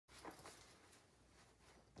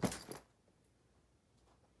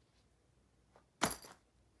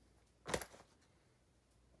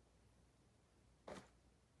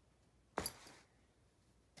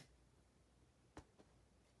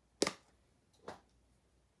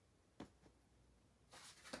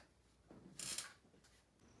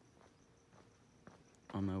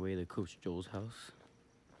on my way to Coach Joel's house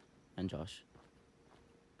and Josh.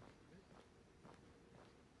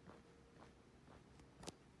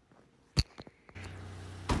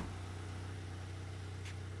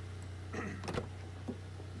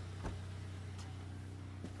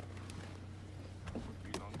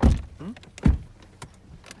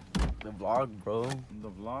 The vlog, bro. The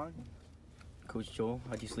vlog? Coach Joel,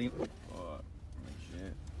 how'd you sleep?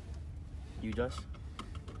 Shit. You, Josh?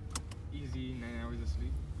 Easy 9 hours of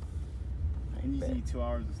sleep. Easy 2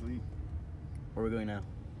 hours of sleep. Where are we going now?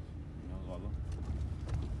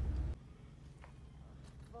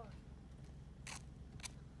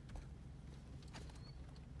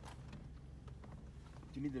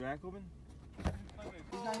 Do you need the rack open?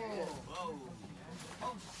 He's not here yet.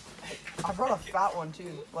 I brought a fat one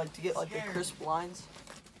too, like to get like the crisp lines.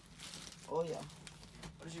 Oh yeah.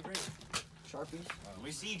 What did you bring? Sharpies. Let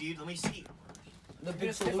me see, dude. Let me see. The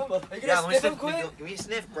big chalupa. Yeah, let me sniff. Give me a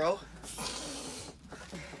sniff, bro.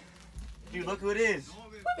 Dude, look who it is.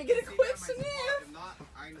 Let me get a quick sniff. If not,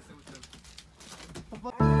 I ain't gonna sit with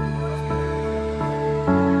them.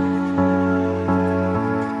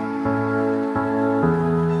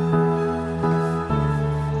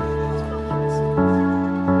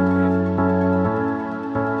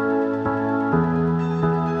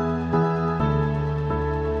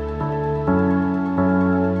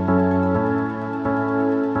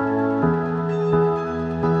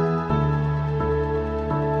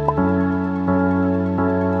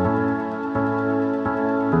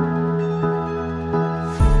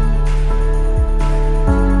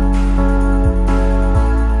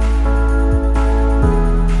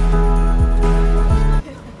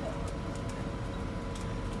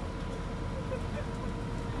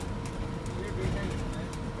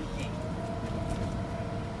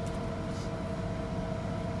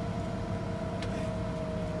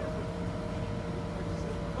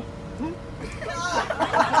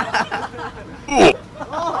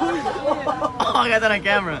 Oh, I got that on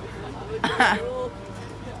camera.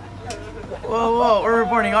 Whoa, whoa, we're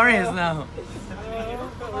reporting Arias now.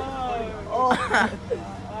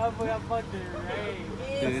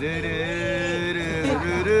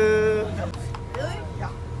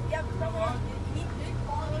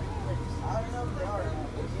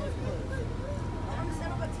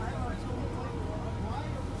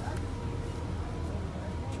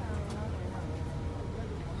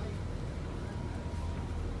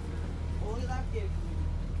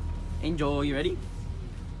 Angel, you ready?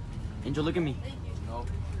 Angel, look at me. No.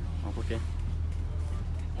 Oh, okay.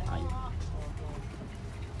 Hi.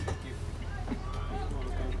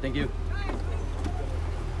 Thank you.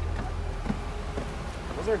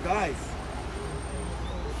 Those are guys.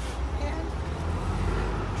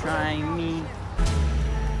 Try me.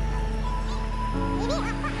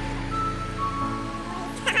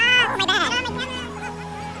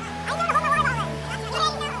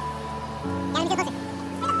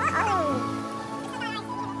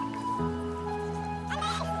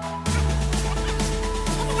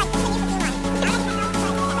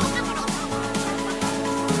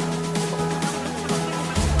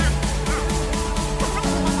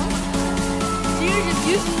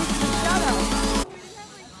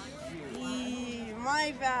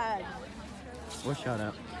 My bad. What shout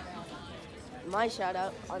out? My shout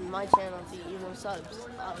out on my channel to Emo Subs.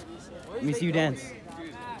 Let me see you dance.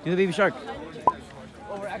 Do the baby shark.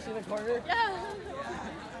 Oh, we're actually in the corner? Yeah.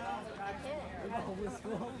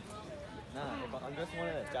 Nah, if I just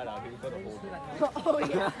wanted a shout out, he would go to hold. Oh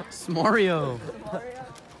yeah. Smario.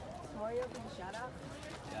 Mario can shout out?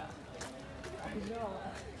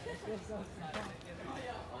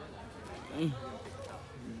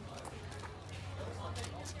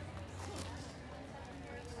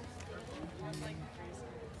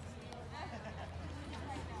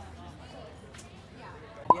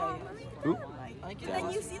 Oop.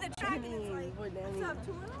 Then you see the track and it's like, what's up,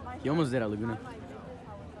 Tula? He almost did at Laguna.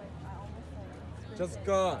 Just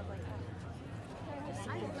go.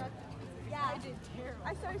 Yeah, I did terrible.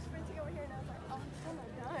 I started sprinting over here and I was like, oh,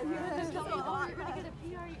 I'm done. Just tell me, oh, you're gonna get a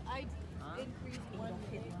PR. I increased 1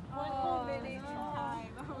 minute. 1 whole minute in time.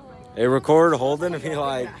 I was like, Hey, record Holden if he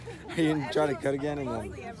like, he didn't try to cut again and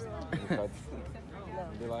then.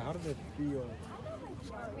 They're like, how did it feel?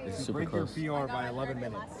 This is super Break close. your PR by 11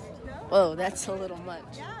 minutes. Whoa, that's a little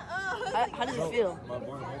much. How does it feel? My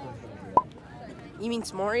boy Holden's gonna do that. You mean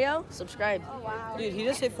Smario? Subscribe. Dude, he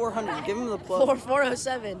just hit 400. Give him the plug.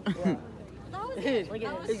 407. Dude,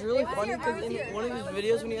 it's really funny because in one of his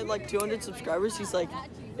videos when he had like 200 subscribers, he's like,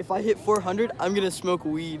 if I hit 400, I'm gonna smoke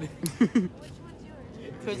weed. You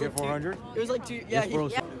hit 400? It was like two. Yeah, Yes, bro.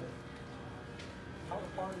 yeah.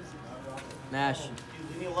 Nash,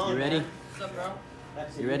 me alone. You ready? What's up, bro?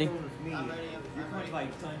 You ready?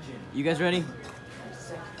 You guys ready?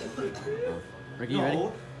 Ricky, you ready?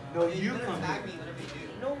 No, you come here.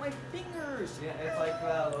 No, my fingers. Yeah, it's like.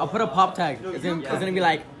 I'll put a pop tag. It's gonna be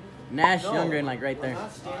like Nash Younger and like right there. I'm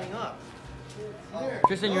not standing up.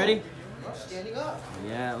 Tristan, you ready? I'm standing up.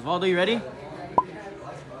 Yeah. Osvaldo, you ready?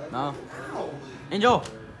 No. Angel,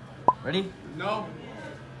 ready? No.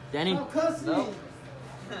 Danny? No.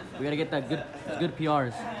 We gotta get that good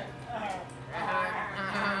PRs.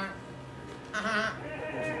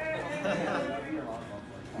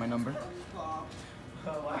 My number.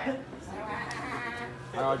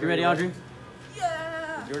 You ready, Audrey?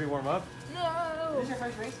 Yeah. Did you already warm up? No. This is your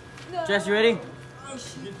first race? No. Jess, you ready?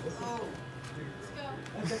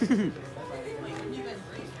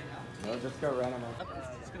 No, just go random.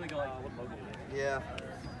 Yeah.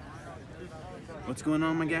 What's going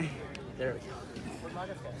on, my guy? There we go.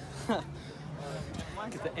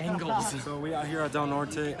 Get the angles. So we out here at Del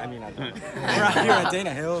Norte. I mean, we're out here at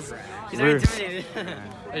Dana Hills. He's very intimidated.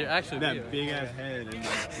 Actually, That big ass head. And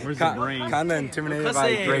where's the brain? Kind of intimidated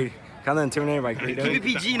by grade. Kind of intimidated by grade. Keep it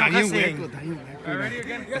PG, no cussing. Ready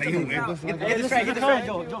again? Get this right,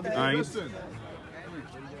 Joel. All right.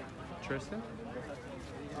 Tristan?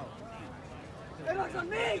 It looks on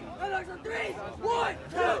me. It looks on 3. 1,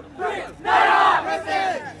 2, 3.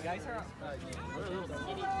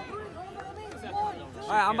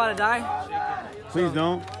 Alright, I'm about to die. Please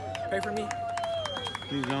don't. Pray for me.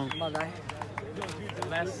 Please don't. I'm about to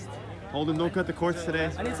die. Holden, don't cut the cords today.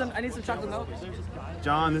 I need some chocolate milk.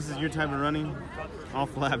 John, this is your type of running. All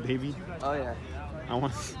flat, baby. Oh yeah. I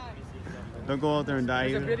want. Don't go out there and die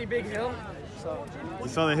It's a either. pretty big hill. So You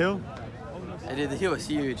saw the hill? I did. The hill was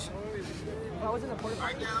huge. I was in the port.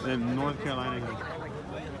 The North Carolina hill.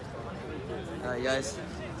 Alright, guys.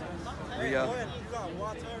 Here we go.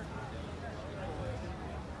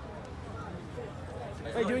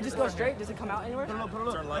 Wait, do we just go straight? Does it come out anywhere? Turn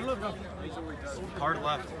left. Hard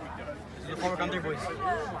left. Forward come through, boys.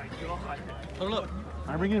 Hold up. All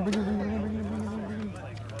right, bring it in, bring it in, bring it in, bring it in, bring it in, bring it in.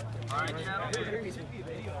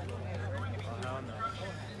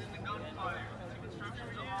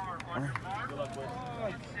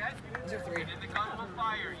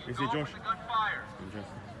 Is it Josh?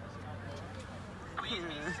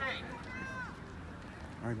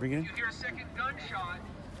 All right, bring it in. You hear a second gunshot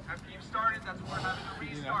after you've started, that's when we're having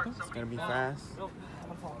to restart. It's gonna be fast.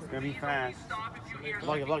 It's gonna be fast. Stop if you hear It's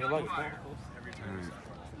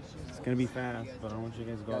gonna be fast, but I want you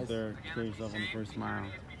guys to go out there, kill yourself on the first mile.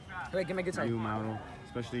 Wait, give me a good You, time. Mauro,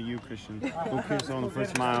 especially you, Christian. Go kill yourself on the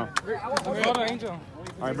first mile. Hold on, Angel. All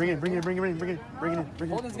right, bring it, bring it, bring it, bring it, bring it, bring it, bring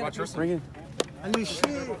Holden's it, gonna push bring it.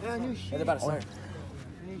 They're about to start.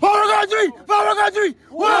 Power country! Power country!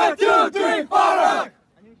 1, 2, 3, power!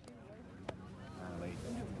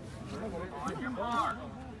 Oh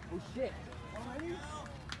shit.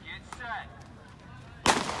 Get set.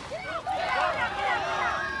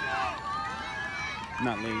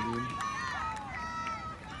 Not late, dude.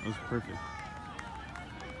 That was perfect.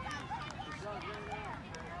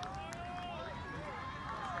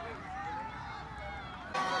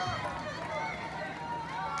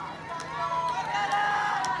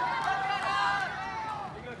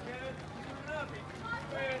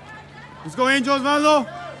 Let's go, Angels, Osvaldo!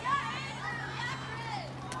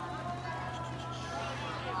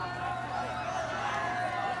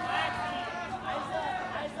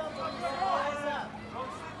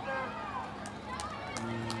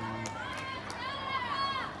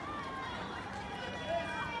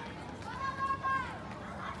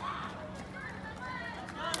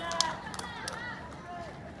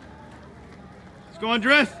 Let's go,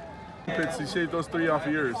 Andres! You shaved those 3 off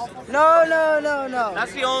of yours. No, no, no, no.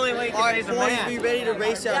 That's the only way you can raise a man. Be ready to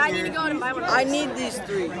race out I here. need to go to my one. I need these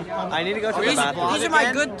 3. I need to go to the These bathroom. are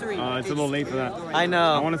my good 3. It's a little late for that. I I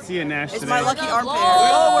know. want to see a Nash It's today. my lucky arm pair.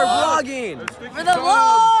 Oh, we're vlogging. For the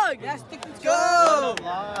vlog! Yes, let's go.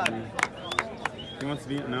 He wants to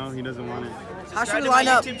be. No, he doesn't want it. How should Subscribe we to my line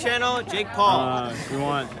up? YouTube channel, Jake Paul. We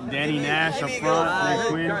want Danny Nash up front, Nick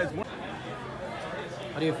Quinn.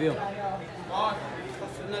 How do you feel?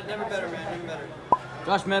 Never better, man. Never better.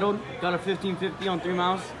 Josh medaled. Got a 1550 on 3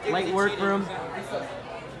 miles. Light work for him.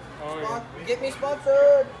 Get me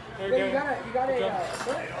sponsored. Wait, you got a.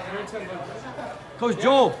 Coach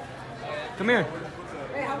Joel, come here.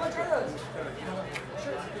 Hey, how much are those?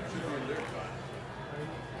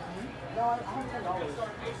 No,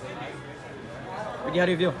 $100. Ricky, how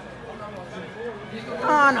do you feel?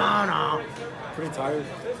 Pretty tired.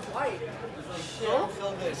 Shit, I don't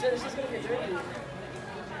feel good. Shit, this is gonna get dirty.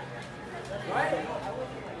 Right?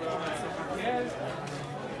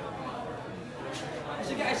 I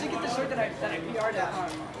should get the shirt that I PR'd at.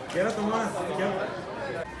 Quédate más.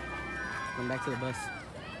 Going back to the bus.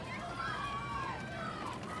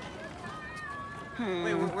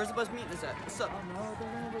 Wait, where's the bus meeting us at? What's up?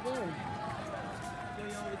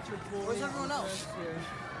 Where's everyone else?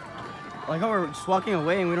 Like how we're just walking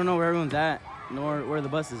away and we don't know where everyone's at, nor where the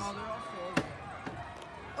bus is.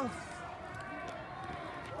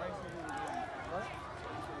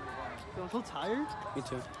 I'm so tired. Me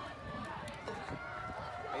too.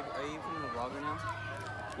 Are you from the vlogger now?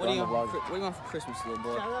 What do you want for Christmas, little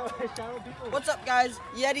boy? What's up, guys?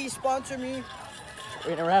 Yeti, sponsor me.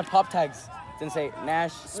 We're gonna have pop tags. It's gonna say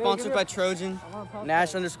Nash, Sponsored by Trojan.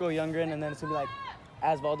 Nash _ Youngren, and then it's gonna be like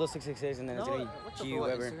Asvaldo 666, and then it's gonna be G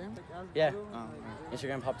What, Weber. Instagram? Yeah, Oh, alright.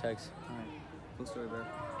 Instagram pop tags. Alright. Cool story, bro.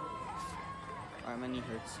 Alright, my knee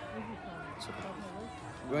hurts.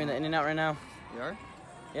 We're going to In-N-Out right now. You are?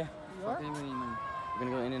 Yeah. Fuck, I didn't bring any money. We're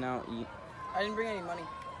gonna go In-N-Out, eat. I didn't bring any money.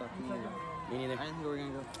 Fuck, me neither. Me neither. I didn't think we were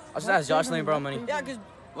gonna go. I'll just ask Jocelyn, bro, money. Yeah, because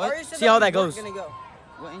What? Ari said See how that we weren't goes. Gonna go.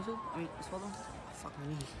 What, Angel? I mean, Swallow? Fuck my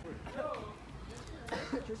knee.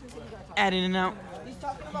 At In-N-Out. He's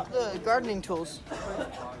talking about the gardening tools. You're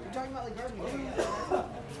talking about the gardening tools.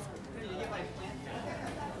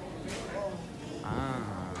 Ah.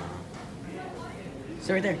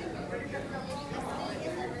 So right there.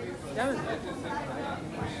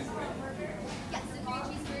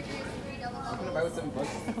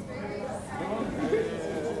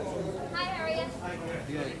 Hi, how are you?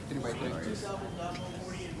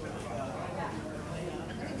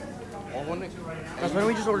 Why don't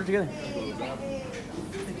we just order together?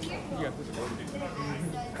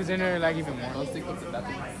 Because then they're like even more. We'll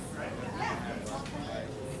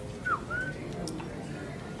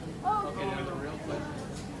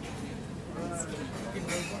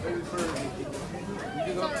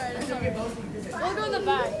go in the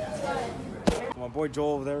back. My boy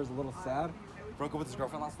Joel over there is a little sad. Broke up with his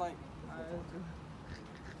girlfriend last night.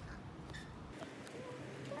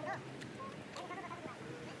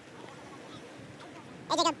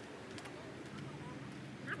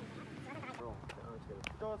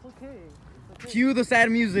 Cue the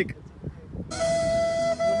sad music. Oh,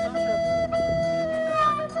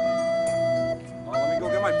 let me go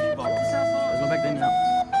get my pee bottle. Let's go back to In-N-Out.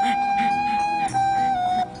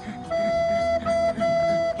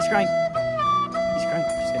 He's crying. He's crying.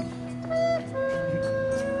 Just kidding.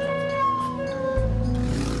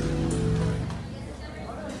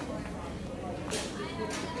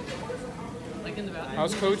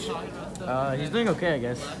 How's coach? He's doing okay, I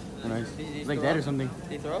guess. Nice. He's like dead or something.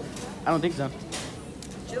 Did he throw up? I don't think so.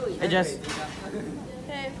 Hey, Jess.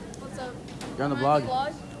 Hey, what's up? You're on the Am I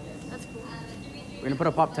vlog. That's cool. We're gonna put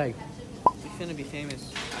a pop tag. He's finna be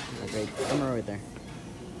famous. Okay, somewhere right there.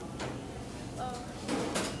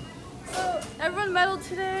 So, everyone medaled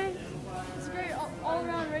today. It's a great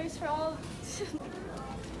all-around race for all.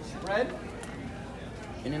 Red?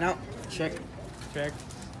 In-N-Out. Check. Check.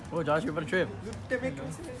 Oh, Josh, you're about a trip. A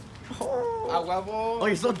huevo. Oh,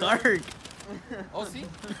 you're so dark. Oh, see?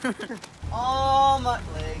 Oh, my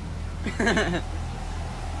leg.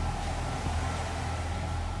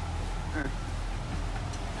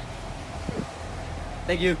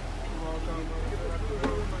 Thank you.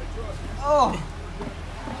 Oh!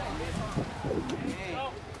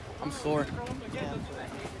 I'm sore. You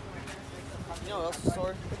know what else is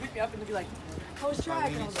sore? They pick me up and they'll be like, How's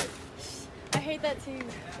track? And I was like, I hate that too.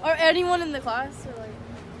 Or anyone in the class, or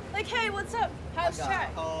like, hey, what's up? How's track?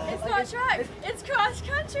 It's not track. It's cross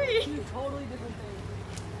country. totally different thing.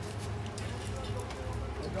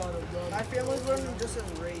 My family's learning just in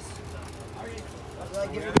race.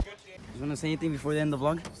 Like, if You wanna say anything before the end of the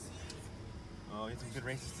vlog? Oh, we had some good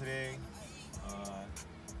races today.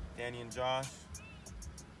 Danny and Josh.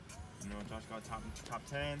 You know, Josh got top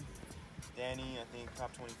 10. Danny, I think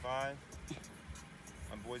top 25.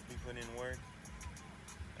 My boys be putting in work,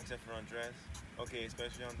 except for Andres. Okay,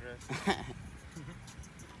 especially Andres.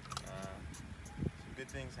 Some good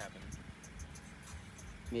things happen.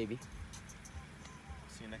 Maybe.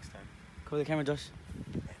 See you next time. Cover the camera, Josh.